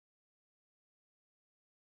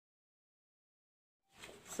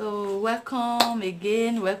So welcome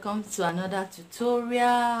again, welcome to another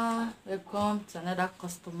tutorial, welcome to another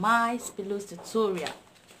customized pillows tutorial.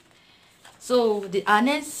 So our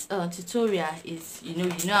next tutorial is you know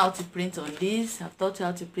how to print on this. I've taught you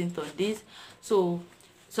how to print on this. So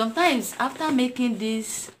sometimes after making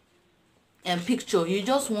this picture, you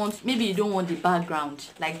just want, maybe you don't want the background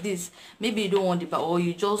like this, maybe you don't want the or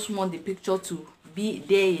you just want the picture to be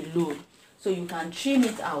there alone, so you can trim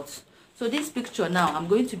it out. So this picture now, I'm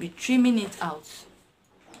going to be trimming it out.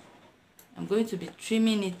 I'm going to be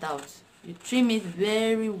trimming it out. You trim it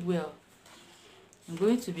very well. I'm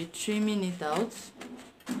going to be trimming it out.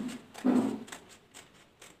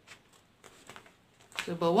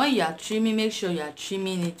 So but when you are trimming, make sure you are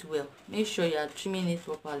trimming it well. Make sure you are trimming it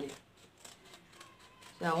properly.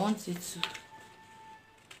 So I want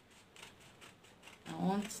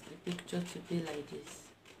the picture to be like this.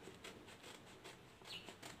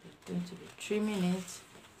 I'm going to be trimming it.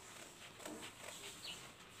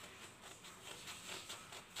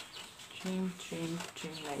 Trim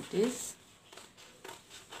like this.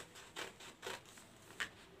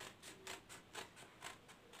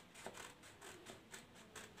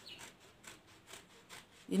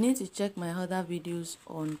 You need to check my other videos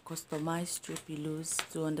on customized throw pillows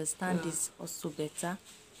to understand this also better.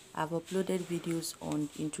 I've uploaded videos on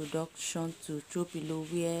introduction to throw pillow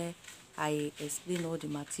where I explain all the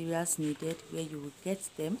materials needed, where you will get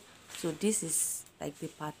them. So this is like the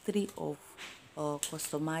part 3 of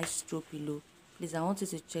customized throw pillow. Please, I want you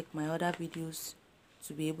to check my other videos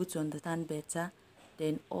to be able to understand better.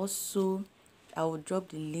 Then also I will drop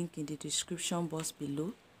the link in the description box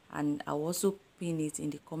below, and I'll also pin it in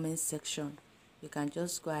the comment section. You can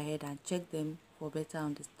just go ahead and check them for better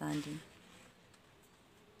understanding.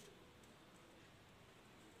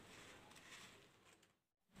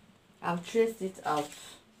 I've traced it out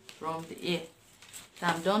from the ear. So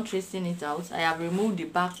I'm done tracing it out. I have removed the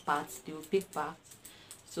back parts, the opaque part.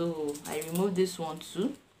 So I removed this one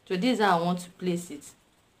too. So this is how I want to place it.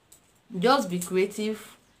 Just be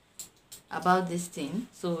creative about this thing.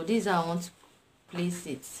 So this is how I want to place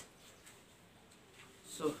it.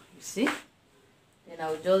 So you see, then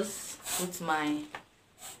I'll just put my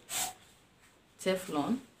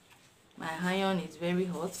Teflon. My iron is very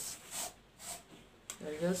hot.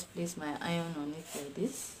 I'll just place my iron on it like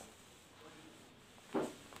this.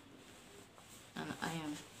 An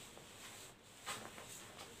iron.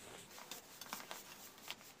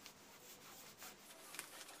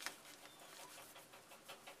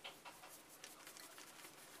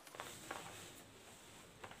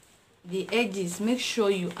 The edges, make sure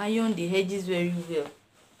you iron the edges very well.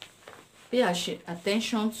 Pay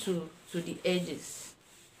attention to the edges.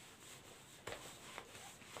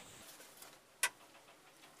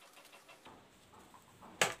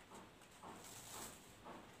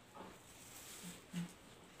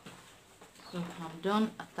 So I'm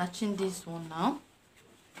done attaching this one now.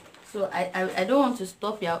 So I don't want to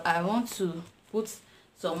stop here. I want to put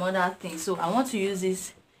some other things. So I want to use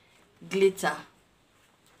this glitter.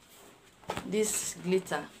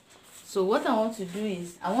 So what I want to do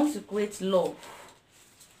is I want to create love.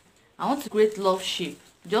 I want to create love shape.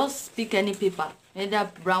 Just pick any paper,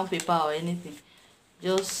 either brown paper or anything.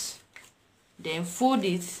 Just then fold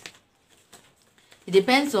it. It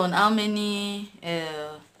depends on how many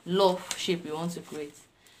love shape you want to create.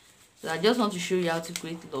 So I just want to show you how to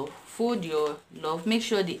create love. Fold your love. Make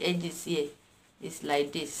sure the edges here is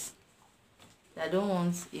like this. I don't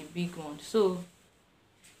want a big one. So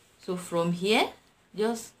from here,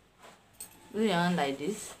 just do your hand like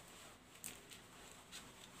this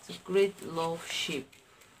to create love shape.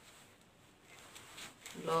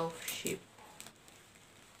 Love shape.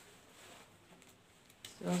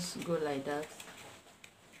 Just go like that.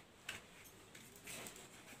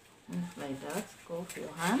 Like that. Go off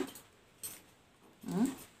your hand.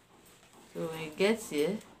 So when it gets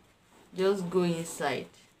here, just go inside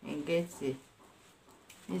and get here.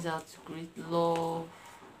 This is how to create love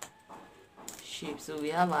shape. So we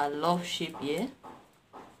have our love shape here.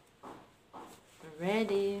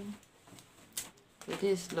 Ready. So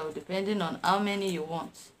this is love, depending on how many you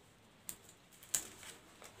want.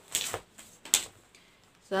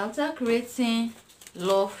 So after creating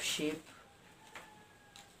love shape,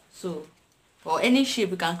 so or any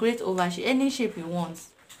shape, you can create oval shape, any shape you want.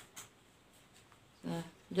 So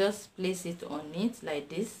just place it on it like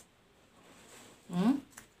this.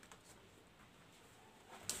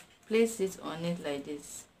 Place it on it like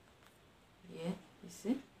this. Yeah, you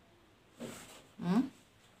see.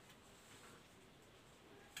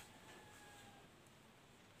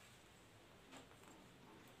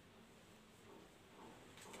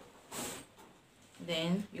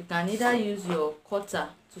 Then you can either use your cutter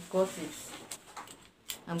to cut it.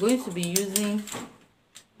 I'm going to be using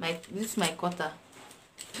my cutter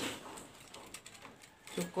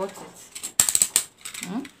to cut it.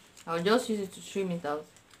 I'll just use it to trim it out,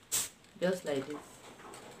 just like this.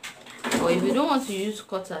 Or if you don't want to use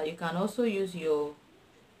cutter, you can also use your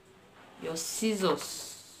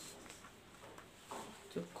scissors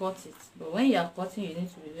to cut it. But when you are cutting, you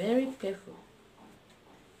need to be very careful,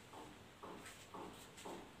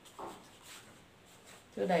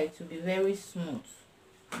 so that it will be very smooth.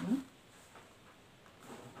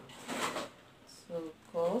 So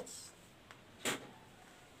cut.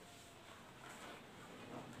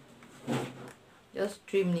 Just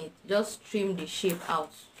trim it, just trim the shape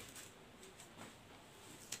out.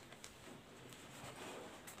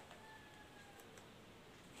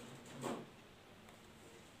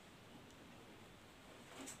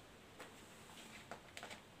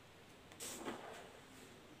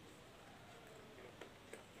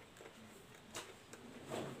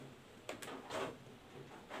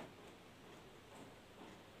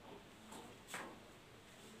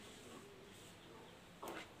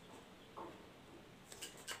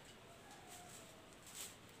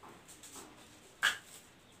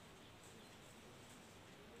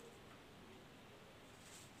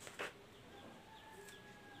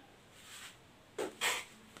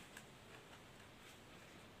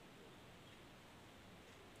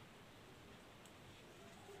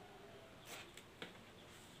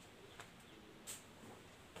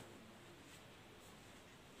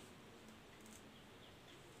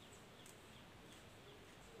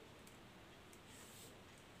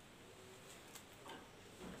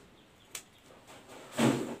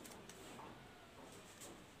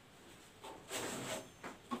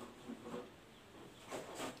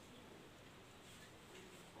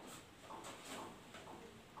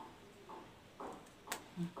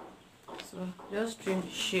 So just trim the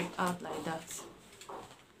shape out like that.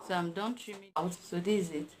 So I'm done trimming out. So this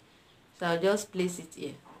is it. So I'll just place it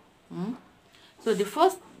here. So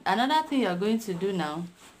another thing you're going to do now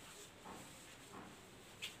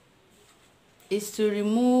is to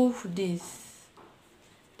remove this.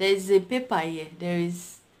 There is a paper here, there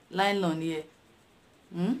is nylon here.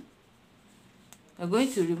 You're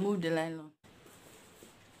going to remove the nylon.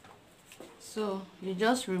 So you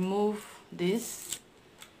just remove this.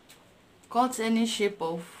 Cut any shape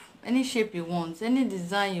you want, any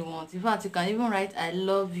design you want. In fact, you can even write "I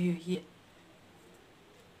love you" here.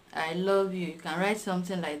 I love you. You can write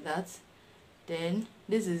something like that. Then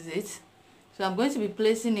this is it. So I'm going to be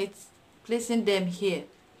placing them here.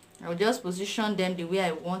 I'll just position them the way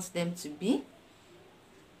I want them to be.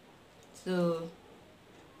 So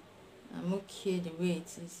I'm okay the way it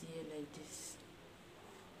is here, like this.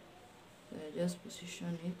 So I just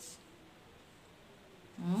position it.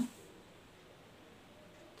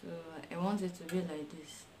 So I want it to be like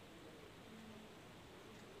this.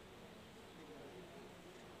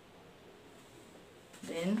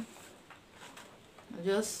 Then I'll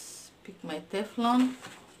just pick my Teflon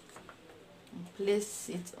and place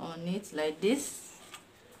it on it like this,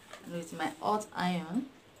 and with my hot iron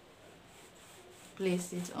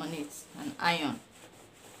place it on it and iron.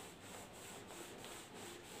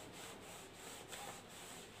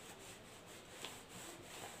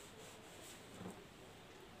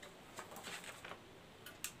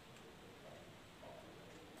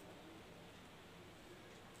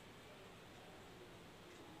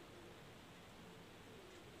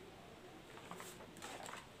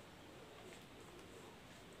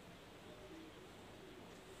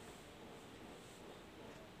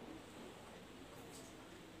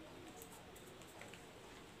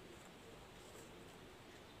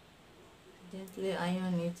 Gently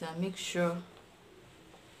iron it and make sure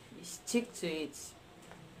you stick to it.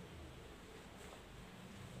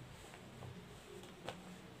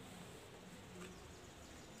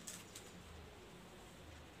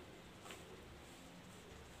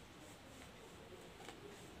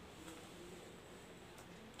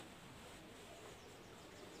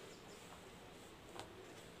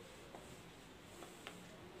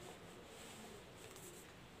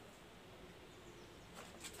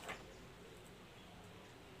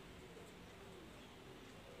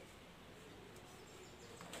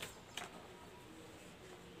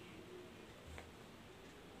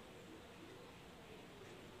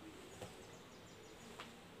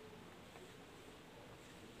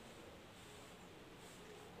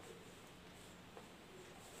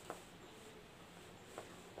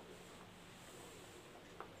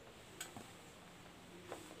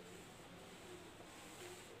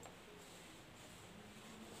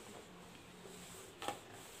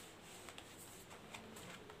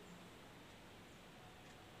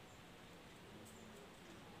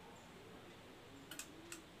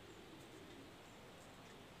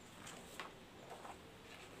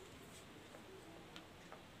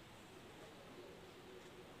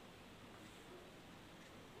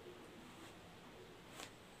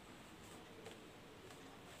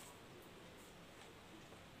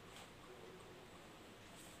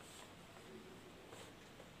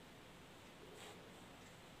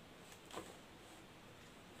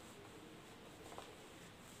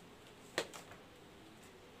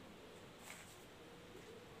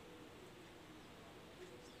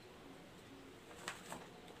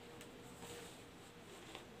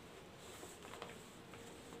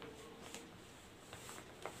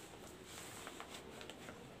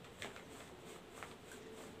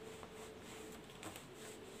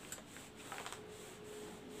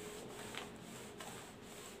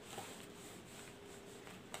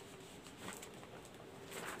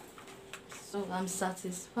 So I'm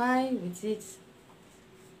satisfied with it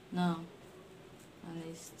now, and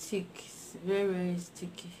it's thick. It's very, very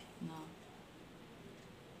sticky now.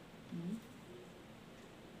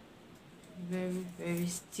 Very, very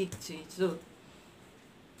stick to it.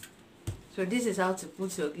 So this is how to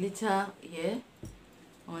put your glitter here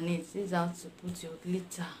on it. This is how to put your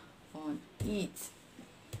glitter on it.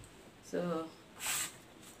 So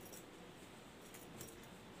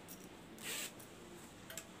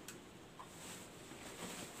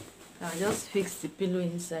I'll just fix the pillow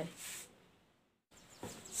inside.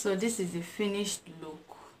 So this is the finished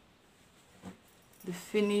look. The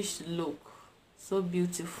finished look. So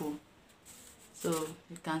beautiful. So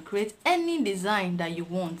you can create any design that you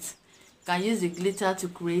want. You can use the glitter to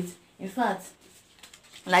create. In fact,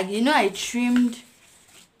 like, you know, I trimmed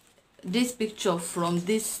this picture from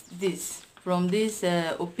this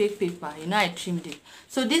opaque paper. You know, I trimmed it.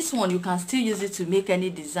 So this one, you can still use it to make any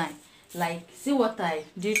design. Like, see what I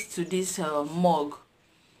did to this mug.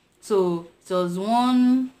 So it was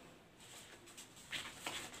one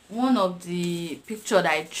of the picture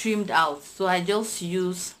that I trimmed out. So I just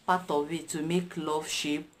used part of it to make love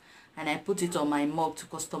shape, and I put it on my mug to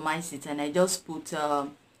customize it. And I just put I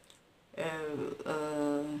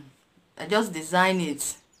just design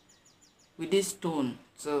it with this stone.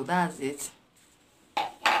 So that's it.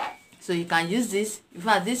 So you can use this. In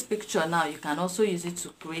fact, this picture now, you can also use it to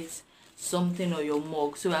create something on your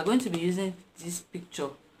mug. So we are going to be using this picture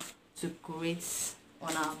to create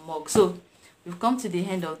on our mug. So we've come to the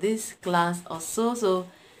end of this class also. So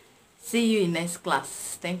see you in next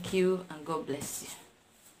class. Thank you and God bless you.